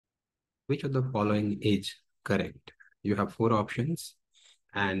Which of the following is correct? You have four options,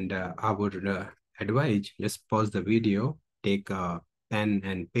 and I would advise just pause the video, take a pen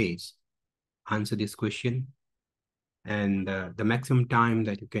and page, answer this question, and the maximum time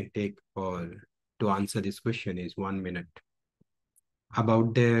that you can take to answer this question is 1 minute.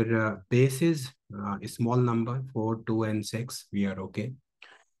 About their bases, a small number, 4, 2, and 6, we are okay.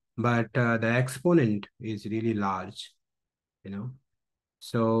 But the exponent is really large, you know.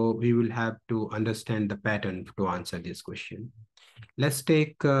 So we will have to understand the pattern to answer this question. Let's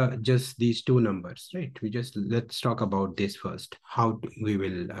take just these two numbers, right? Let's talk about this first. We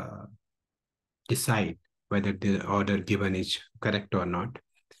will decide whether the order given is correct or not.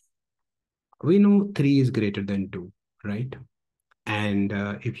 We know 3 is greater than 2, right? And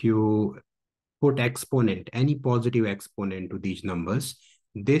if you put exponent, any positive exponent to these numbers,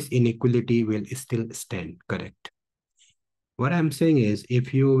 this inequality will still stand, correct? What I'm saying is,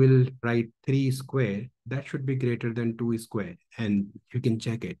 if you will write 3 square, that should be greater than 2 square, and you can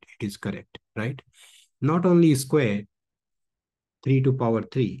check it, it is correct, right? Not only square, 3 to power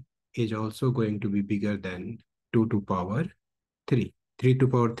 3 is also going to be bigger than 2 to power 3. 3 to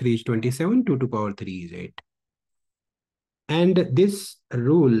power 3 is 27, 2 to power 3 is 8. And this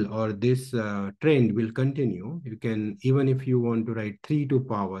rule or this trend will continue. You can, even if you want to write 3 to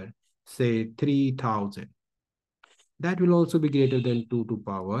power, say 3000, that will also be greater than 2 to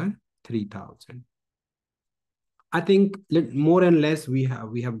power 3000. I think more and less we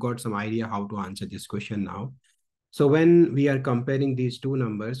have got some idea how to answer this question now. So when we are comparing these two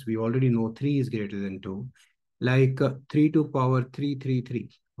numbers, we already know 3 is greater than 2. Like 3 to power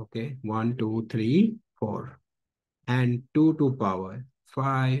 333. Okay, 1, 2, 3, 4. And 2 to power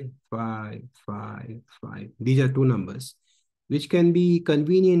 5, 5, 5, 5. These are two numbers which can be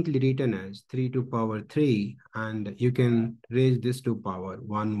conveniently written as 3 to power 3, and you can raise this to power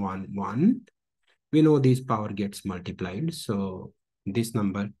 1, 1, 1. We know this power gets multiplied, so this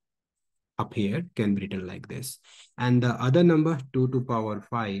number up here can be written like this. And the other number 2 to power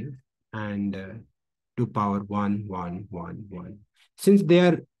 5 and 2 power 1, 1, 1, 1. Since they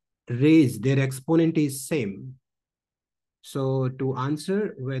are raised, their exponent is same. So to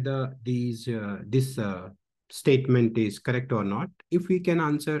answer whether this statement is correct or not, if we can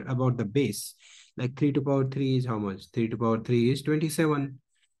answer about the base, like 3 to power 3 is how much? 3 to power 3 is 27,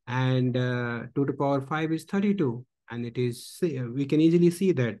 and 2 to power 5 is 32. And we can easily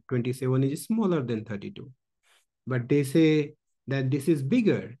see that 27 is smaller than 32. But they say that this is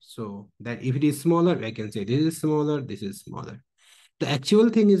bigger. So that if it is smaller, I can say this is smaller, this is smaller. The actual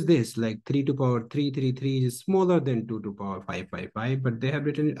thing is this, like 3 to power 333 is smaller than 2 to power 555, but they have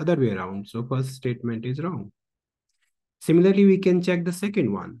written it other way around. So first statement is wrong. Similarly, we can check the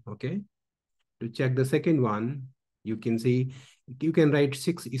second one, okay? To check the second one, you can see, you can write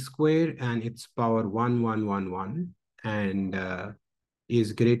 6 square and its power 1111 and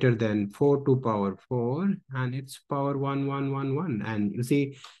is greater than 4 to power 4 and its power 1111. And you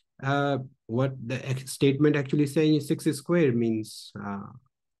see, what the statement actually saying is 6 square means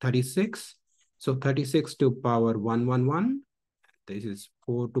 36. So 36 to power 111. This is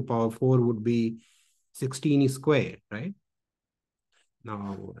 4 to power 4 would be 16 square, right?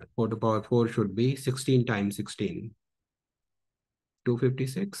 Now 4 to power 4 should be 16 times 16.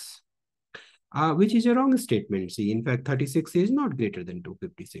 256. Which is a wrong statement. See, in fact, 36 is not greater than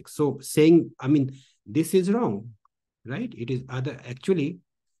 256. So saying, I mean, this is wrong, right? It is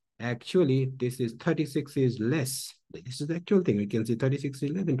actually, this is 36 is less. This is the actual thing. We can see 36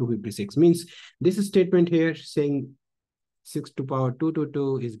 is less than 256. Means this statement here saying 6 to power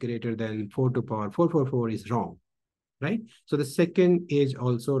 222 is greater than 4 to power 444 is wrong, right? So the second is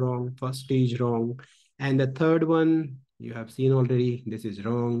also wrong. First is wrong. And the third one, you have seen already, this is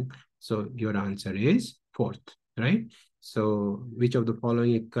wrong. So your answer is fourth, right? So which of the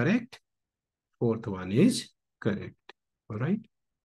following is correct? Fourth one is correct, all right?